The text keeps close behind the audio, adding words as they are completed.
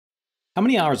How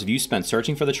many hours have you spent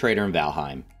searching for the trader in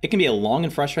Valheim? It can be a long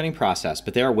and frustrating process,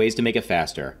 but there are ways to make it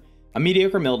faster. I'm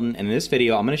MediocreMilton, and in this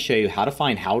video I'm going to show you how to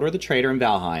find Haldor the Trader in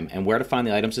Valheim and where to find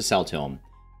the items to sell to him.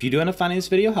 If you do end up finding this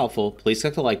video helpful, please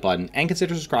click the like button and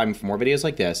consider subscribing for more videos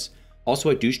like this. Also,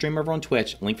 I do stream over on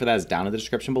Twitch, link for that is down in the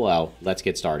description below. Let's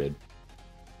get started.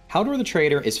 Haldor the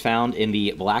Trader is found in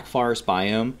the Black Forest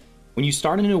biome. When you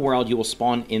start in a new world, you will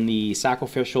spawn in the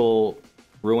sacrificial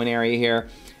ruin area here,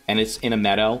 and it's in a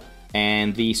meadow.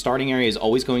 And the starting area is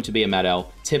always going to be a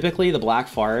meadow. Typically, the Black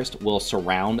Forest will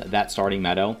surround that starting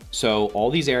meadow. So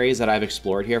all these areas that I've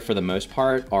explored here, for the most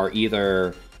part, are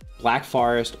either Black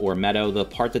Forest or meadow. The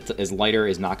part that is lighter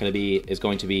is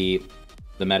going to be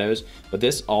the meadows.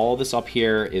 But all this up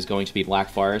here is going to be Black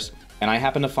Forest. And I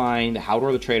happen to find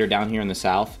Haldor the Trader down here in the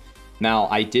south. Now,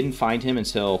 I didn't find him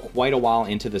until quite a while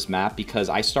into this map because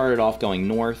I started off going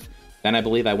north. Then I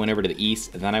believe I went over to the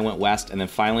east, and then I went west, and then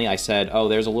finally I said, oh,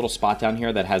 there's a little spot down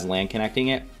here that has land connecting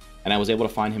it, and I was able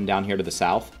to find him down here to the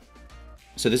south.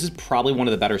 So this is probably one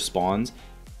of the better spawns.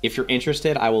 If you're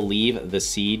interested, I will leave the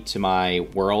seed to my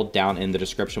world down in the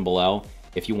description below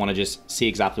if you want to just see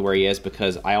exactly where he is,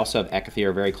 because I also have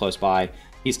Ekathyr very close by.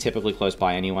 He's typically close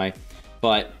by anyway.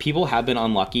 But people have been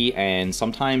unlucky, and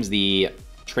sometimes the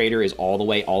trader is all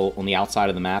on the outside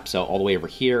of the map, so all the way over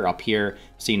here, up here,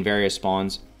 seen various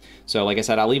spawns. So like I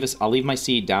said, I'll leave my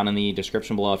seed down in the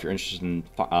description below if you're interested in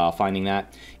finding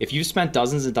that. If you've spent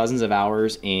dozens and dozens of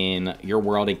hours in your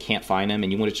world and can't find them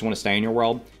and you just want to stay in your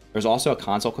world, there's also a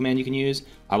console command you can use.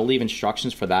 I will leave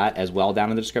instructions for that as well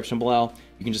down in the description below.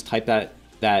 You can just type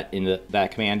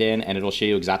that command in, and it'll show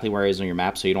you exactly where he is on your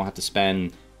map, so you don't have to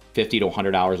spend 50 to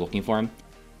 100 hours looking for him.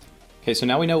 Okay, so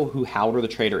now we know who Haldor the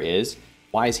Trader is.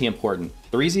 Why is he important?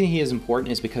 The reason he is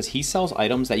important is because he sells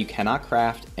items that you cannot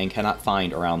craft and cannot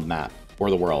find around the map or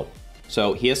the world.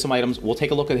 So he has some items. We'll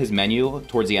take a look at his menu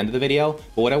towards the end of the video,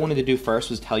 but what I wanted to do first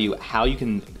was tell you how you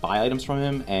can buy items from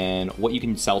him and what you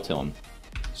can sell to him.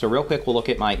 So real quick, we'll look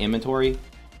at my inventory,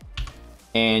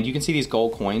 and you can see these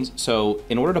gold coins. So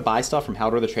in order to buy stuff from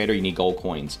Haldor the Trader, you need gold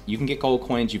coins. You can get gold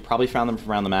coins. You've probably found them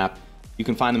around the map. You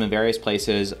can find them in various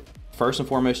places. First and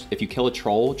foremost, if you kill a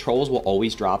troll, trolls will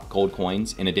always drop gold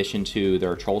coins in addition to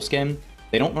their troll skin.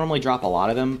 They don't normally drop a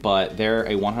lot of them, but they're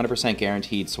a 100%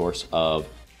 guaranteed source of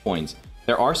coins.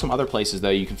 There are some other places, though,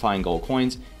 you can find gold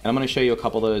coins, and I'm going to show you a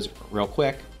couple of those real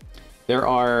quick. There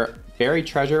are buried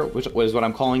treasure, which is what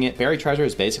I'm calling it. Buried treasure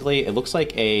is basically, it looks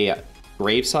like a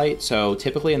grave site. So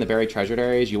typically in the buried treasure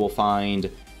areas, you will find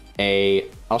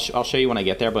I'll show you when I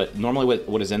get there, but normally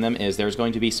what is in them is there's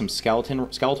going to be some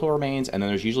skeletal remains, and then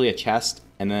there's usually a chest,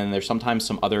 and then there's sometimes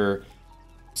some other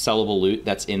sellable loot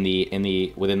that's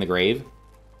within the grave.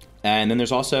 And then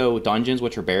there's also dungeons,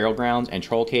 which are burial grounds, and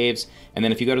troll caves. And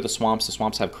then if you go to the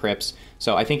swamps have crypts.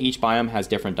 So I think each biome has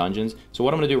different dungeons. So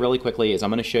what I'm going to do really quickly is I'm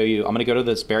going to go to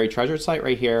this buried treasure site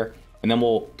right here, and then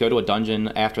we'll go to a dungeon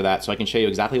after that, so I can show you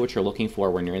exactly what you're looking for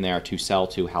when you're in there to sell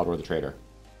to Haldor the Trader.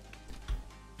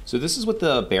 So this is what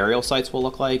the burial sites will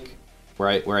look like,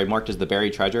 where I marked as the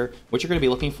buried treasure. What you're going to be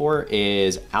looking for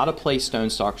is out-of-place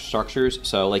stone structures.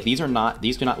 So like these do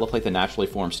not look like the naturally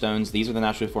formed stones. These are the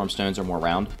naturally formed stones, are more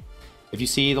round. If you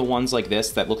see the ones like this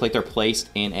that look like they're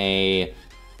placed in it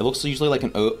looks usually like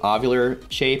an ovular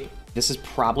shape, this is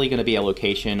probably going to be a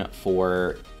location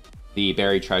for the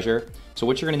buried treasure. So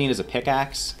what you're going to need is a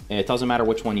pickaxe, and it doesn't matter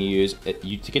which one you use.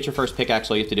 To get your first pickaxe,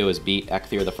 all you have to do is beat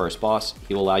Ekathyr, the first boss.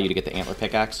 He will allow you to get the antler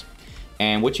pickaxe.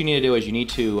 And what you need to do is you need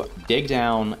to dig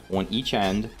down on each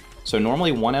end. So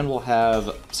normally one end will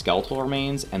have skeletal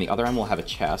remains, and the other end will have a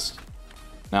chest.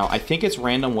 Now, I think it's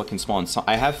random what can spawn. So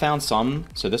I have found some.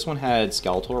 So this one had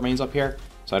skeletal remains up here.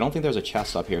 So I don't think there's a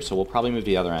chest up here, so we'll probably move to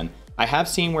the other end. I have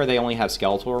seen where they only have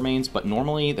skeletal remains, but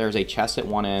normally there's a chest at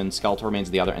one end, skeletal remains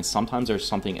at the other, and sometimes there's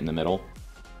something in the middle.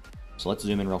 So let's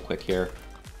zoom in real quick here.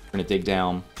 We're going to dig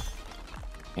down,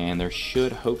 and there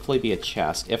should hopefully be a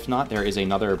chest. If not, there is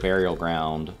another burial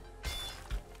ground,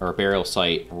 or a burial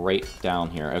site right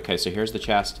down here. Okay, so here's the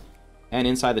chest, and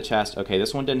inside the chest, okay,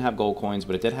 this one didn't have gold coins,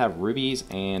 but it did have rubies,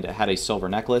 and it had a silver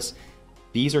necklace.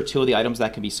 These are two of the items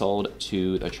that can be sold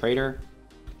to the trader.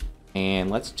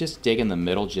 And let's just dig in the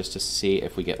middle just to see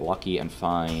if we get lucky and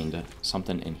find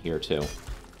something in here too.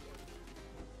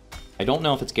 I don't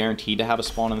know if it's guaranteed to have a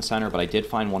spawn in the center, but I did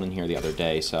find one in here the other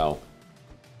day, so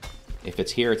if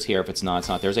it's here, it's here. If it's not, it's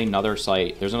not. There's another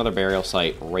site. There's another burial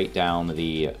site right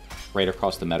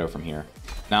across the meadow from here.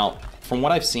 Now, from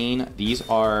what I've seen, these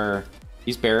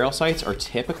burial sites are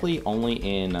typically only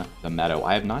in the meadow.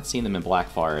 I have not seen them in Black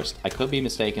Forest. I could be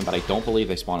mistaken, but I don't believe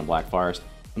they spawn in Black Forest.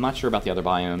 I'm not sure about the other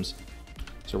biomes.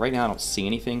 So right now I don't see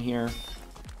anything here.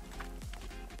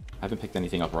 I haven't picked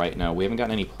anything up right now. We haven't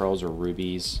gotten any pearls or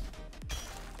rubies.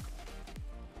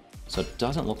 So it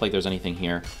doesn't look like there's anything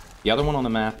here. The other one on the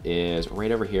map is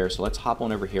right over here. So let's hop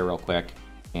on over here real quick.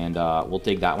 And we'll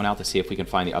dig that one out to see if we can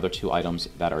find the other 2 items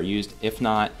that are used. If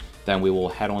not, then we will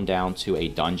head on down to a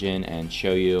dungeon and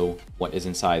show you what is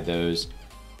inside those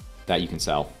that you can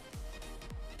sell.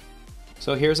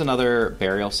 So here's another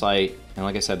burial site. And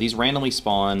like I said, these randomly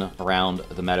spawn around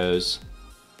the meadows.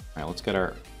 All right, let's get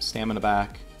our stamina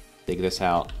back. Dig this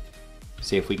out.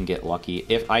 See if we can get lucky.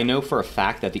 If I know for a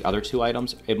fact that the other 2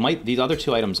 items, these other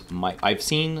 2 items might, I've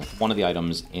seen one of the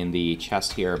items in the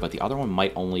chest here, but the other one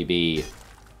might only be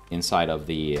inside of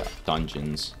the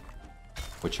dungeons,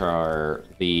 which are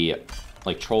the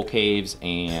like troll caves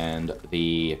and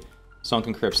the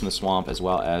sunken crypts in the swamp, as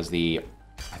well as the,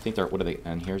 I think they're, what are they,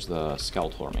 and here's the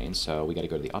skeletal remains, so we got to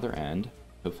go to the other end.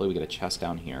 Hopefully we get a chest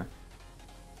down here.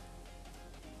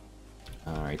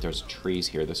 Alright, there's trees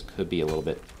here. This could be a little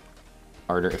bit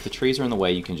harder. If the trees are in the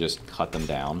way, you can just cut them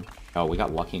down. Oh, we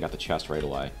got lucky and got the chest right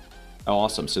away. Oh,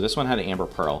 awesome. So this one had an amber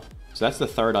pearl. So that's the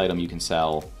 3rd item you can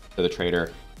sell to the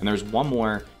trader. And there's one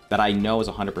more that I know is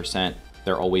 100%.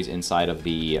 They're always inside of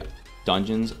the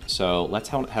dungeons. So let's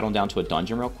head on down to a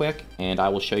dungeon real quick, and I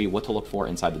will show you what to look for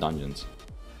inside the dungeons.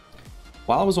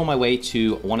 While I was on my way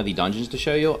to one of the dungeons to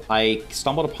show you, I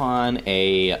stumbled upon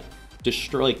a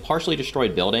partially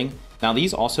destroyed building. Now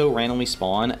these also randomly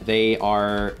spawn. They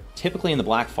are typically in the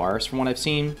Black Forest from what I've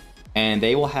seen, and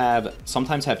they will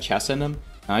sometimes have chests in them.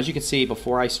 Now as you can see,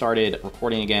 before I started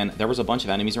recording again, there was a bunch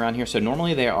of enemies around here. So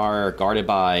normally they are guarded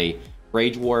by Grey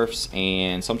Dwarfs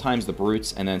and sometimes the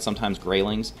Brutes, and then sometimes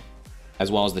Greylings,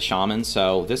 as well as the Shamans.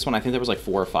 So this one, I think there was like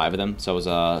 4 or 5 of them, so it was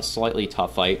a slightly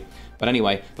tough fight. But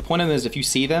anyway, the point of it is, if you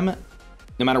see them,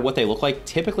 no matter what they look like,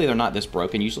 typically they're not this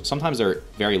broken. Usually, sometimes they're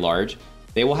very large.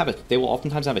 They will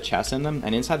oftentimes have a chest in them,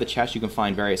 and inside the chest you can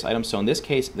find various items. So in this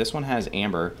case, this one has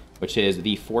amber, which is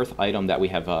the 4th item that we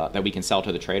have that we can sell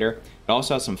to the trader. It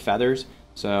also has some feathers,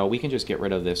 so we can just get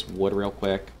rid of this wood real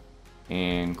quick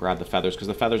and grab the feathers, because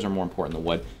the feathers are more important than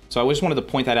wood. So I just wanted to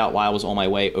point that out while I was on my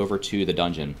way over to the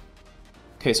dungeon.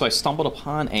 Okay, so I stumbled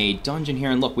upon a dungeon here,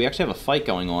 and look, we actually have a fight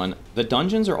going on. The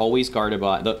dungeons are always guarded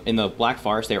by, in the Black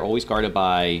Forest, they're always guarded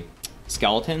by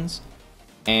skeletons.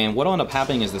 And what will end up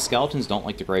happening is the skeletons don't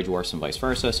like the Grey Dwarfs and vice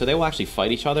versa, so they will actually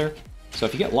fight each other. So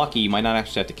if you get lucky, you might not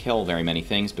actually have to kill very many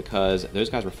things, because those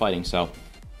guys were fighting. So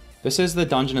this is the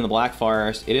dungeon in the Black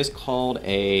Forest. It is called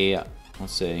a,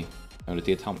 let's see,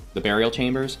 the burial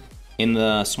chambers. In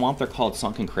the swamp, they're called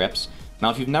sunken crypts. Now,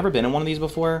 if you've never been in one of these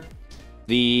before,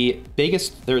 the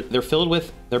biggest, they're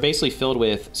basically filled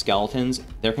with skeletons.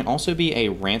 There can also be a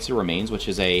rancid remains, which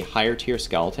is a higher tier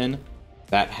skeleton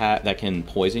that can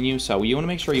poison you. So you want to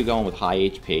make sure you go in with high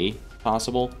HP if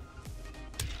possible,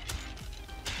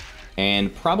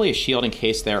 and probably a shield in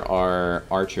case there are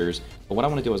archers. But what I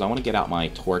want to do is I want to get out my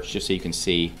torch just so you can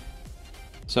see.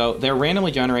 So they're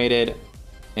randomly generated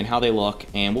in how they look,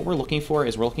 and what we're looking for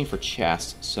is we're looking for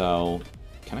chests. So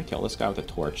can I kill this guy with a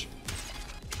torch?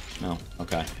 No.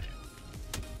 Okay.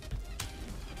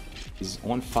 He's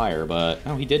on fire, but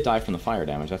oh, he did die from the fire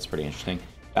damage. That's pretty interesting.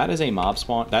 That is a mob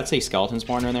spawn. That's a skeleton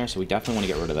spawner in there, so we definitely want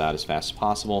to get rid of that as fast as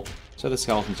possible, so the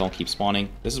skeletons don't keep spawning.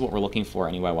 This is what we're looking for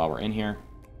anyway while we're in here.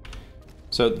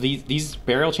 So these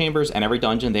burial chambers and every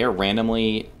dungeon, they're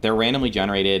randomly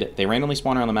generated. They randomly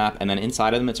spawn around the map, and then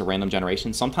inside of them, it's a random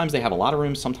generation. Sometimes they have a lot of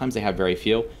rooms, sometimes they have very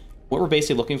few. What we're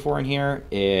basically looking for in here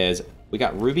is we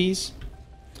got rubies.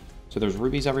 So there's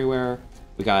rubies everywhere.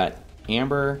 We got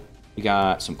amber. We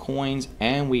got some coins,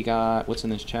 and we got, what's in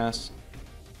this chest?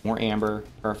 More amber.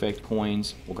 Perfect.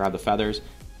 Coins. We'll grab the feathers.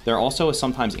 There also is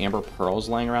sometimes amber pearls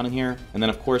laying around in here. And then,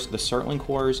 of course, the circling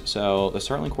cores. So the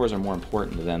circling cores are more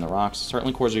important than the rocks.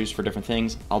 Circling cores are used for different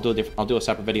things. I'll do a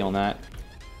separate video on that.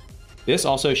 This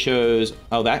also shows,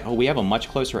 we have a much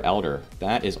closer elder.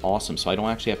 That is awesome. So I don't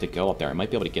actually have to go up there. I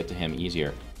might be able to get to him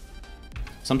easier.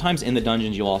 Sometimes in the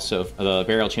dungeons, you'll also, the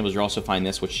burial chambers, you'll also find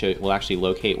this, which will actually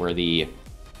locate where the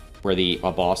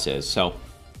boss is. So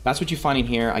that's what you find in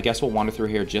here. I guess we'll wander through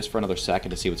here just for another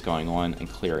second to see what's going on and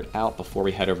clear it out before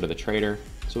we head over to the trader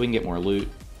so we can get more loot.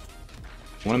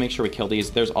 We want to make sure we kill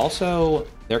these. There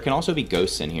can also be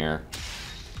ghosts in here.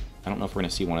 I don't know if we're going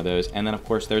to see one of those. And then, of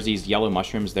course, there's these yellow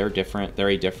mushrooms. They're different.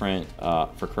 They're different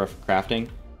for crafting.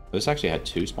 This actually had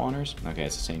 2 spawners. Okay,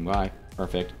 it's the same guy.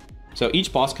 Perfect. So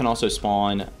each boss can also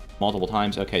spawn multiple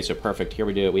times. Okay, so perfect. Here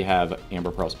we do it. We have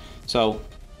amber pearls. So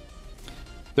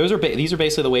these are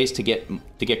basically the ways to get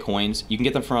coins. You can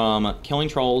get them from killing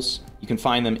trolls. You can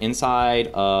find them inside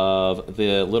of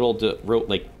the little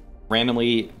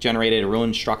randomly generated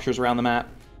ruined structures around the map.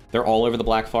 They're all over the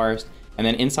Black Forest. And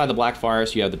then inside the Black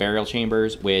Forest, you have the burial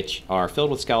chambers, which are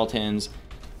filled with skeletons.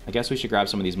 I guess we should grab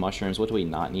some of these mushrooms. What do we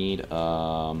not need? We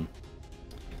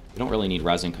don't really need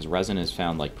resin, because resin is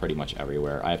found like pretty much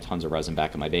everywhere. I have tons of resin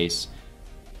back at my base.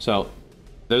 So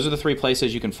those are the 3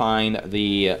 places you can find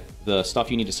the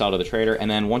stuff you need to sell to the trader. And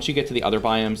then once you get to the other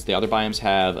biomes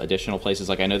have additional places.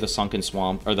 Like I know the sunken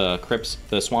swamp, or the crypts,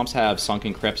 the swamps have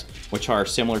sunken crypts, which are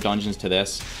similar dungeons to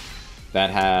this, that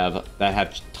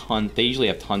have tons. They usually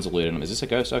have tons of loot in them. Is this a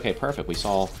ghost? Okay, perfect. We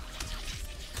saw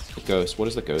the ghost. What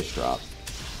does the ghost drop?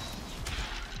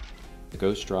 The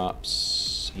ghost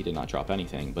drops. He did not drop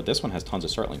anything, but this one has tons of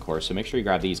Surtling cores. So make sure you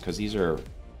grab these, because these are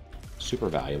super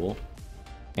valuable.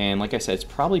 And like I said, it's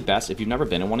probably best if you've never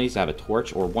been in one of these to have a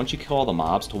torch, or once you kill all the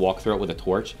mobs, to walk through it with a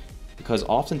torch, because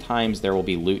oftentimes there will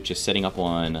be loot just sitting up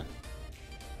on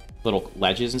little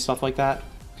ledges and stuff like that.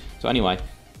 So anyway,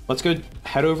 let's go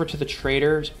head over to the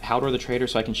trader, Haldor the Trader,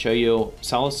 so I can show you,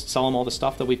 sell him all the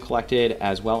stuff that we've collected,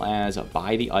 as well as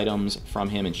buy the items from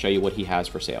him and show you what he has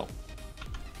for sale.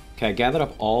 Okay, I gathered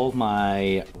up all of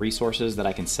my resources that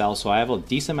I can sell. So I have a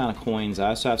decent amount of coins. I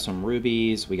also have some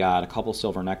rubies. We got a couple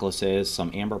silver necklaces,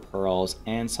 some amber pearls,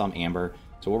 and some amber.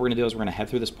 So what we're going to do is we're going to head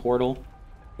through this portal,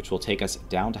 which will take us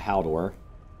down to Haldor.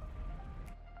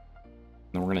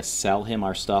 Then we're going to sell him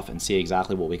our stuff and see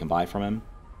exactly what we can buy from him.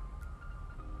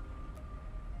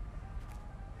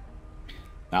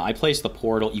 Now, I placed the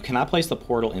portal. You cannot place the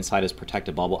portal inside his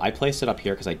protected bubble. I placed it up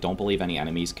here because I don't believe any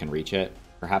enemies can reach it.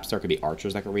 Perhaps there could be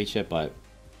archers that could reach it, but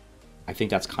I think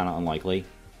that's kind of unlikely.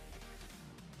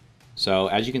 So,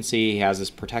 as you can see, he has this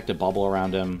protected bubble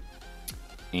around him.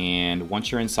 And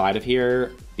once you're inside of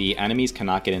here, the enemies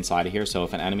cannot get inside of here. So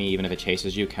if an enemy, even if it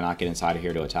chases you, cannot get inside of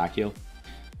here to attack you.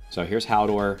 So here's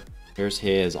Haldor. Here's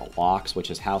his locks, which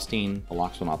is Halstein. The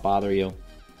locks will not bother you.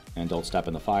 And don't step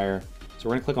in the fire. So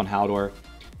we're going to click on Haldor.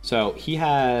 So he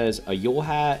has a Yule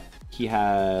hat. He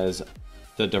has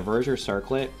the Diverger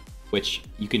Circlet, which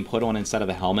you can put on instead of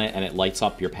a helmet, and it lights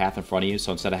up your path in front of you.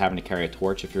 So instead of having to carry a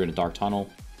torch if you're in a dark tunnel.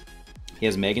 He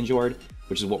has Meganjord,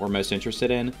 which is what we're most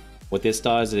interested in. What this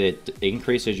does, it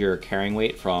increases your carrying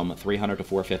weight from 300 to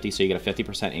 450, so you get a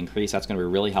 50% increase. That's going to be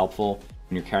really helpful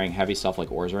when you're carrying heavy stuff like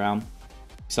ores around. He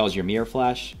sells your Mirror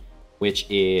Flesh,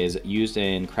 which is used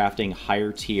in crafting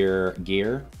higher tier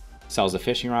gear. He sells the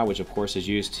Fishing Rod, which of course is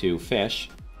used to fish,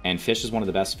 and fish is one of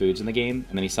the best foods in the game.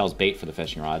 And then he sells bait for the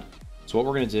Fishing Rod. So what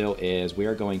we're going to do is we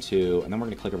are going to, and then we're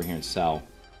going to click over here and sell.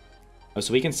 Oh,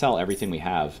 so we can sell everything we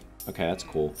have. Okay, that's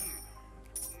cool.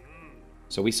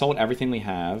 So we sold everything we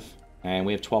have. And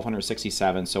we have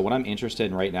 1,267. So what I'm interested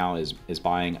in right now is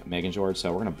buying Meganjord.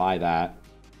 So we're going to buy that.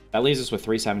 That leaves us with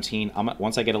 317.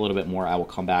 Once I get a little bit more, I will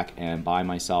come back and buy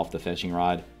myself the fishing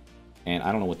rod. And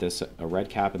I don't know what this, a red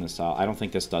cap in the style. I don't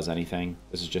think this does anything.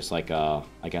 This is just like a,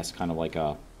 I guess, kind of like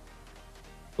a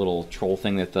little troll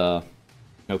thing that the,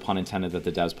 no pun intended, that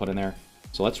the devs put in there.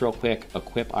 So let's real quick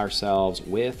equip ourselves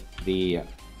with the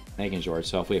Meganjord.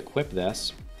 So if we equip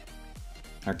this,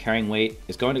 our carrying weight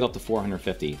is going to go up to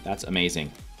 450. That's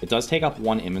amazing. It does take up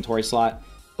one inventory slot,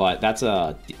 but that's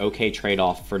a okay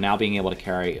trade-off for now being able to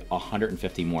carry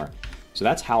 150 more. So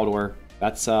that's Haldor.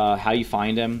 That's how you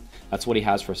find him. That's what he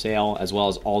has for sale, as well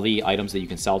as all the items that you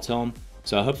can sell to him.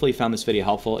 So hopefully you found this video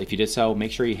helpful. If you did so,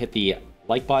 make sure you hit the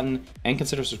like button and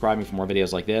consider subscribing for more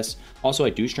videos like this. Also,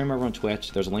 I do stream over on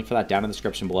Twitch. There's a link for that down in the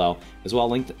description below, as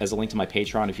well as a link to my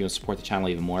Patreon if you want to support the channel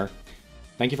even more.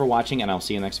 Thank you for watching, and I'll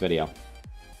see you in the next video.